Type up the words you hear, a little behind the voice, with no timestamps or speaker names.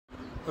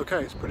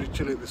Okay, it's pretty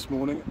chilly this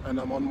morning and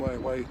I'm on my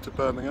way to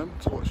Birmingham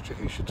to watch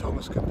Jahisha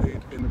Thomas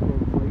compete in the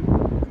Grand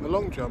Prix in the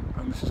long jump,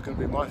 and this is going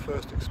to be my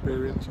first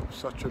experience of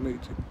such a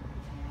meeting.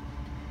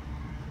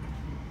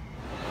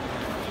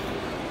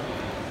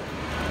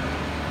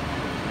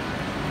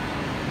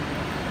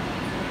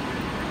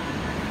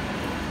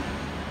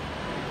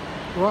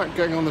 Right,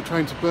 getting on the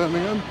train to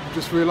Birmingham.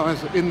 Just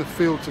realised that in the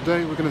field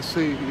today we're going to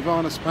see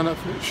Ivana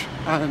Spanovic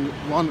and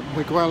Juan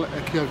Miguel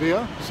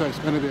Echevarria, so it's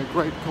going to be a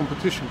great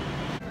competition.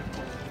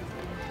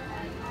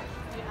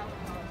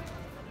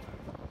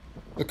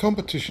 The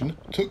competition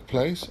took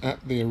place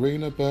at the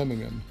Arena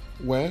Birmingham,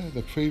 where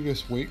the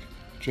previous week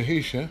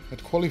Jahisha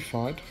had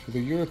qualified for the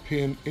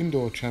European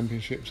Indoor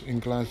Championships in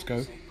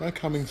Glasgow by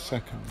coming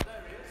second.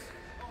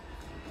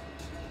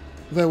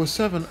 There were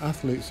 7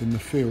 athletes in the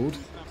field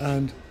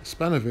and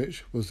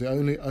Spanovic was the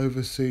only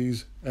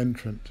overseas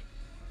entrant.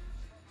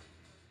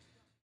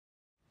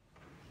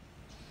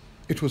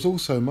 It was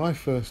also my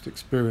first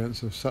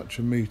experience of such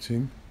a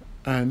meeting,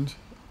 and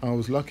I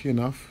was lucky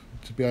enough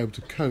to be able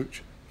to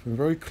coach from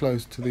very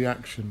close to the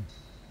action.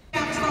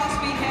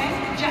 Last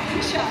weekend,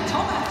 Jahisha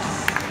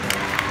Thomas.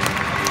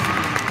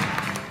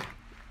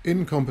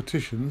 In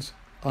competitions,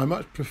 I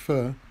much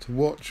prefer to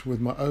watch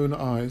with my own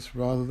eyes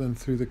rather than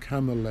through the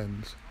camera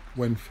lens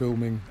when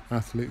filming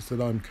athletes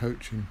that I'm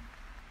coaching.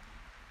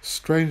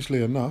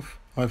 Strangely enough,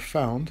 I've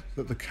found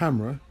that the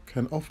camera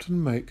can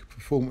often make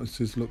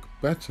performances look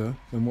better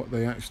than what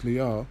they actually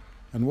are,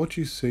 and what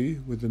you see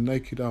with the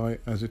naked eye,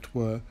 as it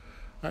were,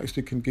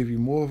 actually can give you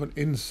more of an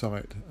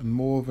insight and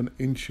more of an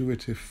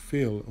intuitive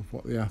feel of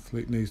what the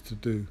athlete needs to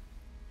do.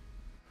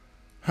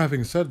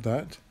 Having said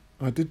that,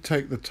 I did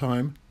take the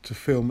time to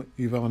film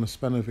Ivana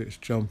Spanovic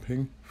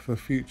jumping for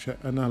future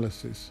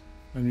analysis,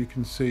 and you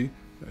can see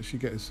that she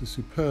gets a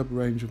superb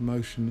range of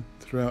motion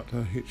throughout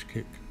her hitch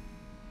kick.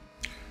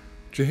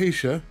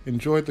 Jahisha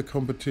enjoyed the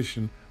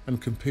competition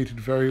and competed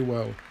very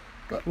well,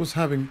 but was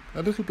having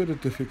a little bit of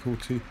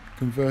difficulty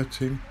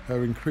converting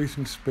her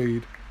increasing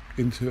speed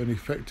into an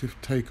effective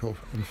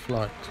takeoff and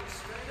flight.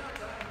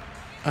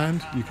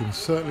 And you can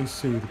certainly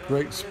see the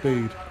great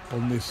speed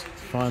on this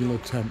final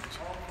attempt.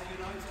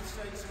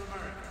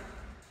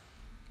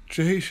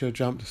 Jahisha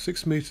jumped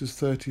 6 meters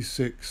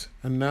 36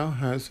 and now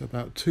has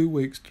about 2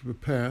 weeks to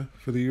prepare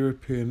for the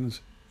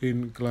Europeans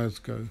in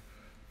Glasgow.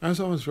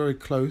 As I was very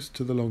close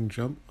to the long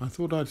jump, I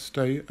thought I'd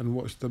stay and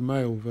watch the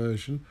male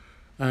version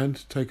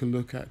and take a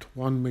look at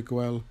Juan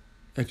Miguel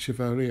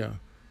Echevarria,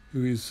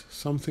 who is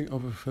something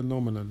of a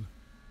phenomenon.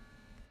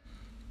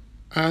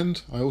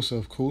 And I also,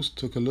 of course,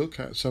 took a look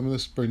at some of the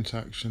sprint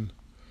action.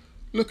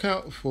 Look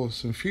out for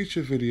some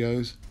future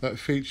videos that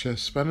feature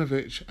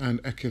Spanovic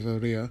and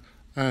Echevarria,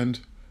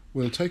 and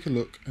we'll take a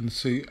look and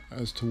see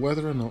as to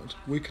whether or not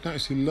we can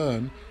actually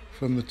learn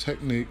from the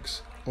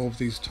techniques of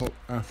these top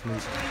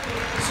athletes.